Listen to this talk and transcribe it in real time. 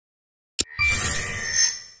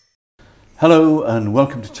Hello and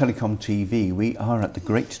welcome to TelecomTV. We are at the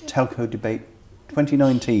Great Telco Debate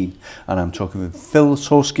 2019 and I'm talking with Phil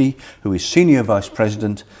Sorsky, who is Senior Vice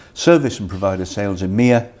President, Service and Provider Sales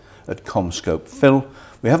EMEA at Commscope. Phil,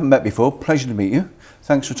 we haven't met before, pleasure to meet you.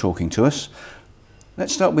 Thanks for talking to us.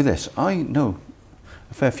 Let's start with this. I know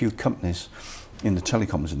a fair few companies in the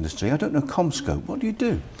telecoms industry. I don't know Commscope. What do you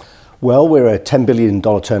do? Well, we're a $10 billion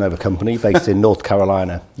turnover company based in North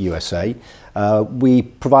Carolina, USA. We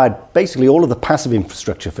provide basically all of the passive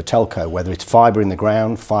infrastructure for telco, whether it's fibre in the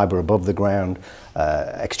ground, fibre above the ground,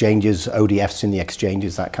 exchanges, ODFs in the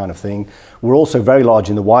exchanges, that kind of thing. We're also very large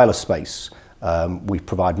in the wireless space. We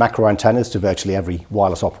provide macro antennas to virtually every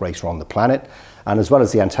wireless operator on the planet. And as well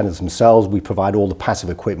as the antennas themselves, we provide all the passive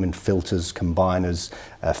equipment, filters, combiners,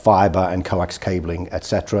 fibre and coax cabling,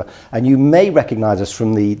 etc. And you may recognise us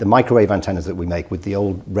from the microwave antennas that we make with the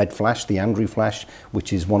old red flash, the Andrew flash,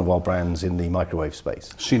 which is one of our brands in the microwave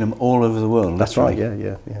space. Seen them all over the world. That's right,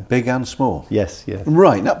 yeah. Big and small. Yes, yeah.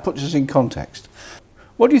 Right, that puts us in context.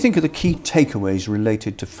 What do you think are the key takeaways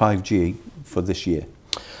related to 5G for this year?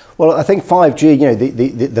 Well, I think 5G,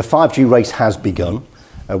 the 5G race has begun.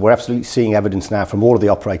 We're absolutely seeing evidence now from all of the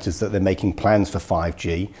operators that they're making plans for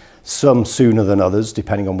 5G, some sooner than others,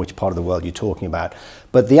 depending on which part of the world you're talking about.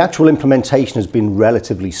 But the actual implementation has been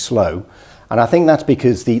relatively slow. And I think that's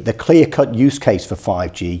because the clear-cut use case for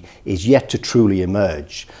 5G is yet to truly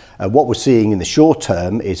emerge. What we're seeing in the short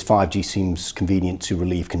term is 5G seems convenient to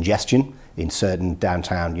relieve congestion in certain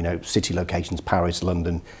downtown, city locations, Paris,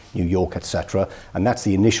 London, New York, etc. And that's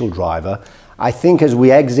the initial driver. I think as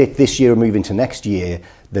we exit this year and move into next year,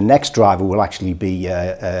 the next driver will actually be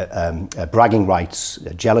bragging rights,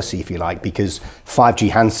 jealousy, if you like, because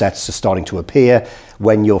 5G handsets are starting to appear.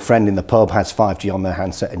 When your friend in the pub has 5G on their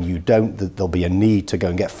handset and you don't, there'll be a need to go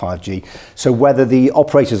and get 5G. So whether the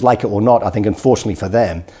operators like it or not, I think unfortunately for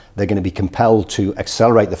them, they're going to be compelled to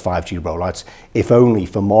accelerate the 5G rollouts, if only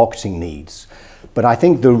for marketing needs. But I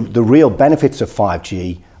think the real benefits of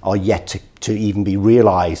 5G are yet to even be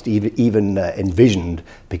realised, even envisioned,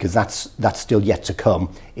 because that's still yet to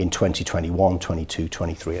come in 2021, 22,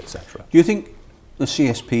 23, etc. Do you think the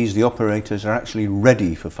CSPs, the operators, are actually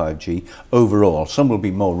ready for 5G overall? Some will be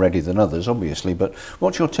more ready than others, obviously, but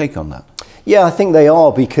what's your take on that? Yeah, I think they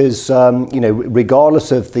are because,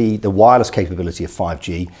 regardless of the wireless capability of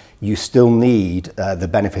 5G, you still need the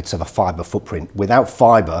benefits of a fibre footprint. Without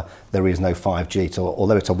fibre, there is no 5G. So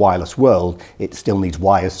although it's a wireless world, it still needs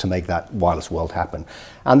wires to make that wireless world happen.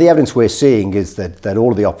 And the evidence we're seeing is that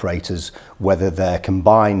all of the operators, whether they're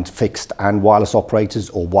combined fixed and wireless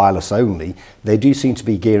operators or wireless only, they do seem to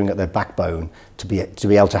be gearing at their backbone to be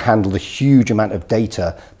able to handle the huge amount of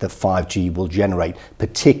data that 5G will generate,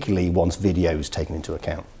 particularly once video is taken into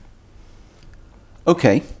account.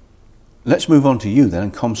 Okay. Let's move on to you then,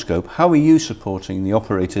 and Commscope. How are you supporting the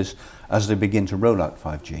operators as they begin to roll out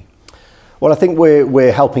 5G? Well, I think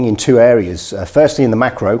we're helping in two areas. Firstly, in the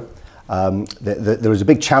macro, there is a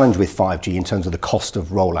big challenge with 5G in terms of the cost of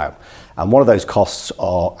rollout. And one of those costs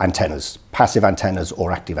are antennas, passive antennas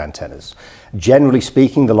or active antennas. Generally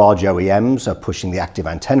speaking, the large OEMs are pushing the active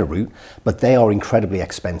antenna route, but they are incredibly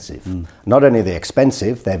expensive. Not only are they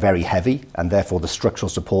expensive, they're very heavy, and therefore the structural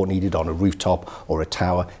support needed on a rooftop or a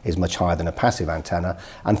tower is much higher than a passive antenna.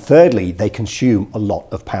 And thirdly, they consume a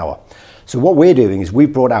lot of power. So what we're doing is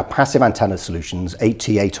we've brought out passive antenna solutions,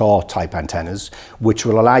 8T, 8R type antennas, which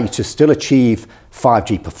will allow you to still achieve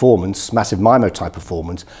 5G performance, massive MIMO type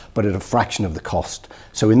performance, but at a fraction of the cost.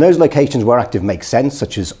 So in those locations where active makes sense,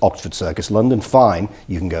 such as Oxford Circus, London, fine,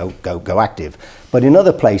 you can go active. But in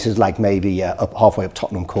other places, like maybe halfway up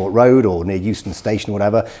Tottenham Court Road or near Euston Station or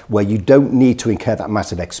whatever, where you don't need to incur that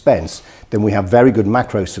massive expense, then we have very good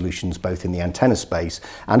macro solutions, both in the antenna space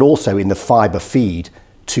and also in the fibre feed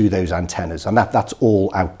to those antennas, and that's all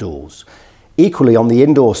outdoors. Equally, on the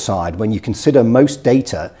indoor side, when you consider most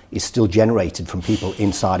data is still generated from people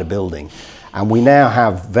inside a building, and we now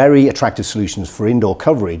have very attractive solutions for indoor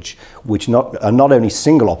coverage, which are not only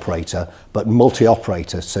single operator, but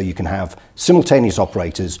multi-operator, so you can have simultaneous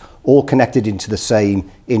operators all connected into the same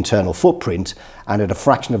internal footprint and at a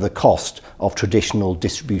fraction of the cost of traditional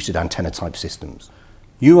distributed antenna type systems.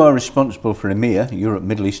 You are responsible for EMEA, Europe,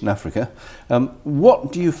 Middle East and Africa.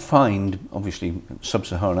 What do you find, obviously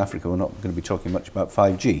sub-Saharan Africa, we're not going to be talking much about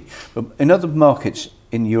 5G, but in other markets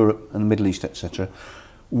in Europe and the Middle East, etc.,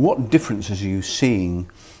 what differences are you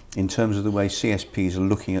seeing in terms of the way CSPs are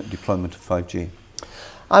looking at deployment of 5G?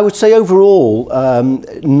 I would say overall,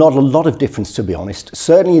 not a lot of difference, to be honest.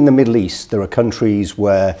 Certainly in the Middle East, there are countries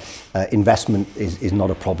where investment is not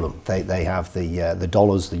a problem. They have the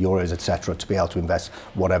dollars, the euros, etc., to be able to invest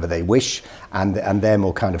whatever they wish, and they're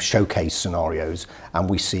more kind of showcase scenarios, and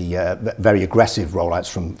we see very aggressive rollouts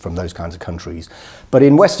from those kinds of countries. But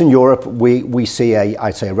in Western Europe, we see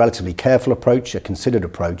I'd say a relatively careful approach, a considered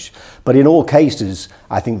approach. But in all cases,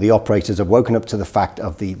 I think the operators have woken up to the fact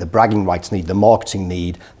of the bragging rights need, the marketing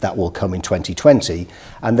need that will come in 2020,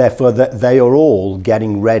 and therefore they are all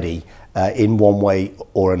getting ready in one way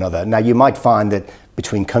or another. Now, you might find that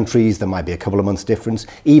between countries there might be a couple of months difference.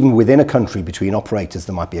 Even within a country, between operators,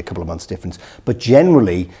 there might be a couple of months difference. But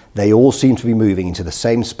generally, they all seem to be moving into the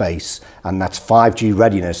same space, and that's 5G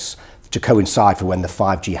readiness to coincide for when the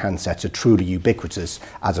 5G handsets are truly ubiquitous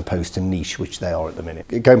as opposed to niche, which they are at the minute.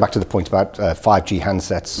 Going back to the point about 5G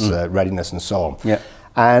handsets, readiness and so on. Yeah.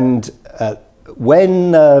 And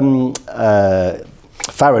when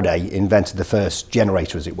Faraday invented the first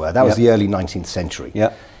generator, as it were, that was the early 19th century.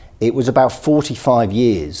 Yeah. It was about 45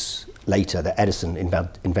 years later that Edison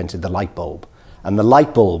invented the light bulb. And the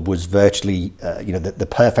light bulb was virtually the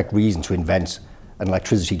perfect reason to invent an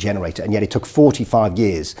electricity generator, and yet it took 45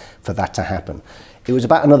 years for that to happen. It was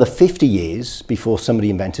about another 50 years before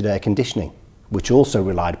somebody invented air conditioning, which also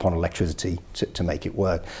relied upon electricity to make it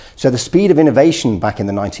work. So the speed of innovation back in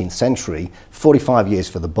the 19th century, 45 years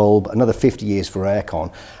for the bulb, another 50 years for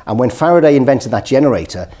aircon. And when Faraday invented that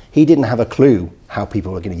generator, he didn't have a clue how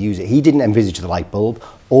people were going to use it. He didn't envisage the light bulb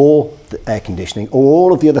or the air conditioning or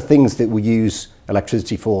all of the other things that we use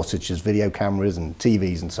electricity for, such as video cameras and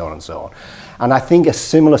TVs and so on and so on. And I think a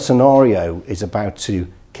similar scenario is about to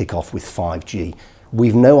kick off with 5G.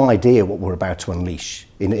 We've no idea what we're about to unleash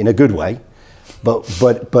in a good way,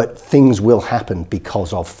 but things will happen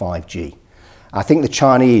because of 5G. I think the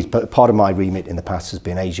Chinese, part of my remit in the past has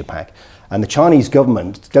been Asia Pac, and the Chinese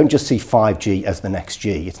government don't just see 5G as the next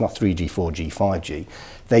G. It's not 3G, 4G, 5G.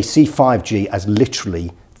 They see 5G as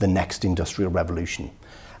literally the next industrial revolution.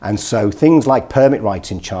 And so things like permit rights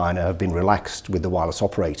in China have been relaxed with the wireless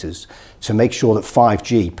operators to make sure that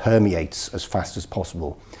 5G permeates as fast as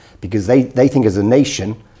possible. Because they think as a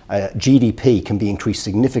nation, GDP can be increased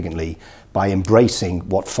significantly by embracing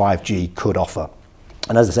what 5G could offer.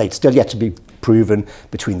 And as I say, it's still yet to be proven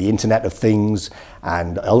between the Internet of Things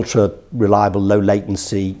and ultra reliable, low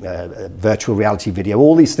latency, virtual reality video,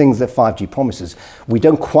 all these things that 5G promises. We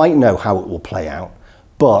don't quite know how it will play out.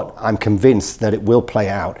 But I'm convinced that it will play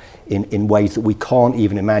out in ways that we can't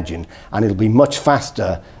even imagine, and it'll be much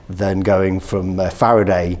faster than going from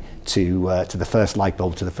Faraday to the first light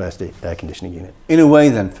bulb to the first air conditioning unit. In a way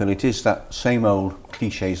then, Phil, it is that same old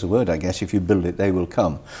cliche is the word, I guess, if you build it, they will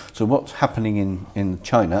come. So what's happening in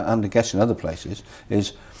China, and I guess in other places,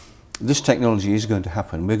 is this technology is going to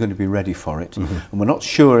happen. We're going to be ready for it. And we're not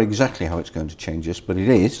sure exactly how it's going to change us, but it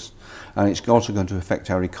is. And it's also going to affect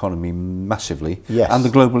our economy massively, and the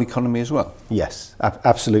global economy as well. Yes,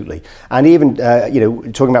 absolutely. And even,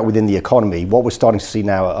 talking about within the economy, what we're starting to see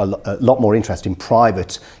now, a lot more interest in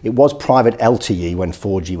private. It was private LTE when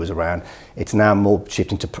 4G was around. It's now more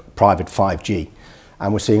shifting to private 5G.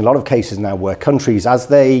 And we're seeing a lot of cases now where countries, as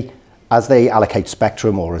they allocate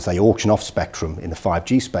spectrum or as they auction off spectrum in the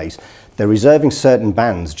 5G space, they're reserving certain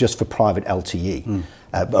bands just for private LTE,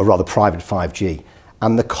 or rather private 5G.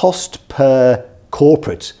 And the cost per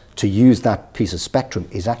corporate to use that piece of spectrum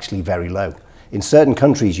is actually very low. In certain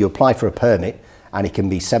countries, you apply for a permit and it can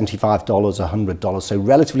be $75, $100, so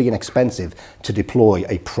relatively inexpensive to deploy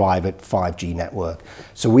a private 5G network.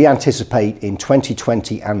 So we anticipate in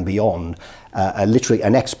 2020 and beyond, literally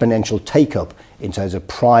an exponential take-up in terms of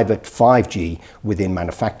private 5G within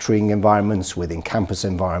manufacturing environments, within campus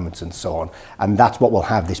environments and so on. And that's what will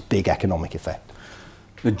have this big economic effect.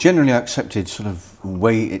 The generally accepted sort of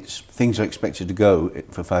way things are expected to go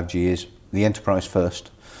for 5G is the enterprise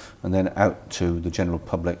first, and then out to the general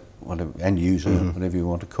public, whatever, end user, whatever you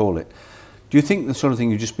want to call it. Do you think the sort of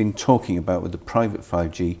thing you've just been talking about with the private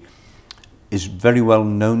 5G is very well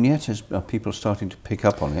known yet? Are people starting to pick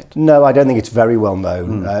up on it? No, I don't think it's very well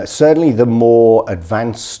known. Certainly the more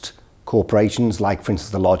advanced corporations, like for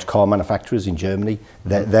instance the large car manufacturers in Germany,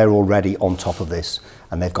 they're already on top of this,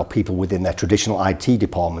 and they've got people within their traditional IT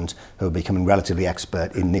department who are becoming relatively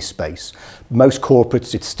expert in this space. Most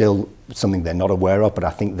corporates, it's still something they're not aware of, but I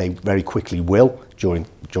think they very quickly will during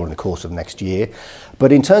the course of next year.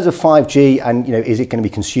 But in terms of 5G, and is it going to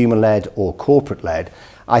be consumer-led or corporate-led,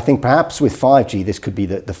 I think perhaps with 5G this could be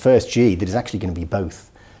the first G that is actually going to be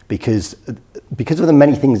both. because of the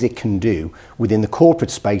many things it can do. Within the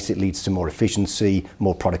corporate space, it leads to more efficiency,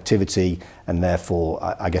 more productivity, and therefore,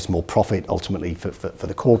 I guess, more profit ultimately for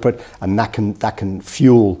the corporate, and that can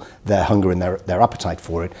fuel their hunger and their appetite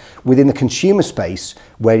for it. Within the consumer space,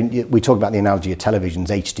 where we talk about the analogy of televisions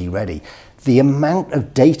HD ready, the amount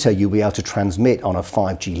of data you'll be able to transmit on a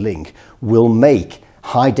 5G link will make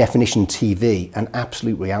high definition TV an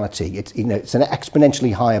absolute reality. It's an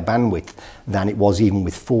exponentially higher bandwidth than it was even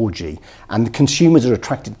with 4G, and the consumers are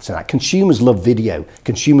attracted to that. Consumers love video,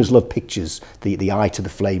 consumers love pictures, the eye to the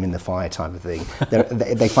flame in the fire type of thing.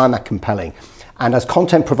 They find that compelling. And as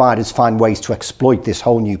content providers find ways to exploit this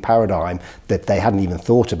whole new paradigm that they hadn't even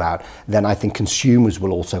thought about, then I think consumers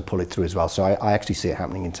will also pull it through as well. So I actually see it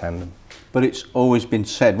happening in tandem. But it's always been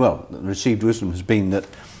said, well, the received wisdom has been that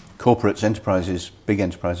corporates, enterprises, big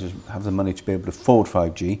enterprises have the money to be able to afford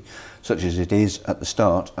 5G, such as it is at the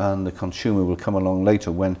start, and the consumer will come along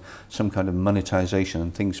later when some kind of monetization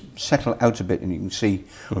and things settle out a bit and you can see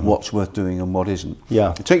what's worth doing and what isn't.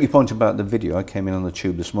 Yeah. To take your point about the video, I came in on the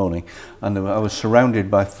tube this morning and I was surrounded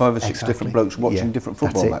by 5 or 6 different blokes watching different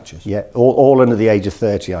football matches. Yeah, all under the age of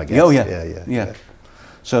 30, I guess. Oh yeah, yeah.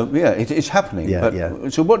 So yeah, it's happening.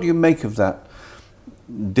 So what do you make of that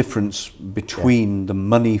difference between the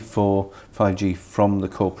money for 5G from the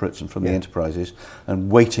corporates and from the enterprises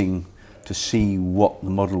and waiting to see what the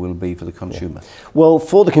model will be for the consumer? Well,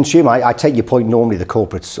 for the consumer, I take your point. Normally the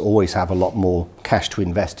corporates always have a lot more cash to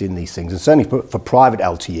invest in these things, and certainly for private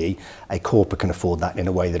LTE, a corporate can afford that in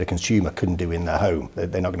a way that a consumer couldn't do in their home.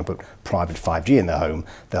 They're not going to put private 5G in their home.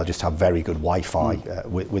 They'll just have very good Wi-Fi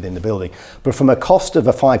within the building. But from a cost of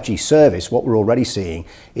a 5G service, what we're already seeing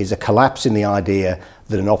is a collapse in the idea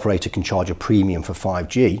that an operator can charge a premium for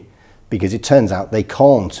 5G, because it turns out they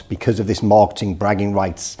can't, because of this marketing bragging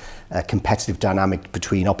rights competitive dynamic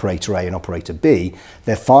between operator A and operator B.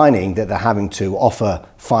 They're finding that they're having to offer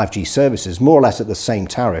 5G services more or less at the same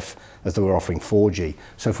tariff as they were offering 4G.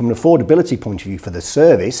 So from an affordability point of view for the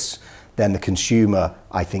service, then the consumer,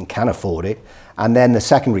 I think, can afford it. And then the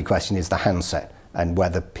secondary question is the handset, and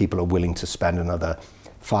whether people are willing to spend another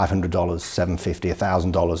 $500, $750,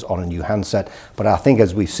 $1,000 on a new handset. But I think,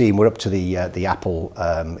 as we've seen, we're up to the Apple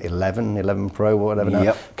 11 Pro or whatever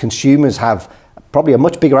now. Consumers have probably a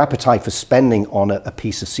much bigger appetite for spending on a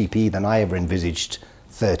piece of CPE than I ever envisaged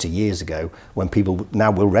 30 years ago, when people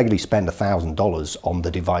now will regularly spend $1,000 on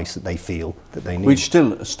the device that they feel that they need. Which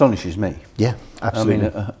still astonishes me. Yeah, absolutely.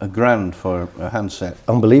 I mean, a grand for a handset.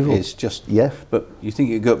 Unbelievable. It's just, but you think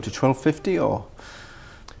it could go up to 1,250 or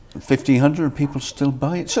 1,500 and people still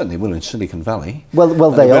buy it? Certainly will in Silicon Valley.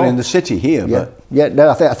 Well, they are in the city here. No,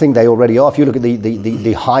 I think they already are. If you look at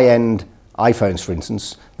the high-end iPhones, for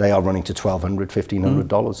instance, they are running to $1,200,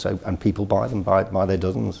 $1,500. So, and people buy them by their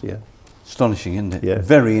dozens. Yeah. Astonishing, isn't it? Yeah.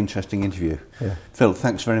 Very interesting interview. Phil,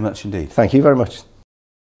 thanks very much indeed. Thank you very much.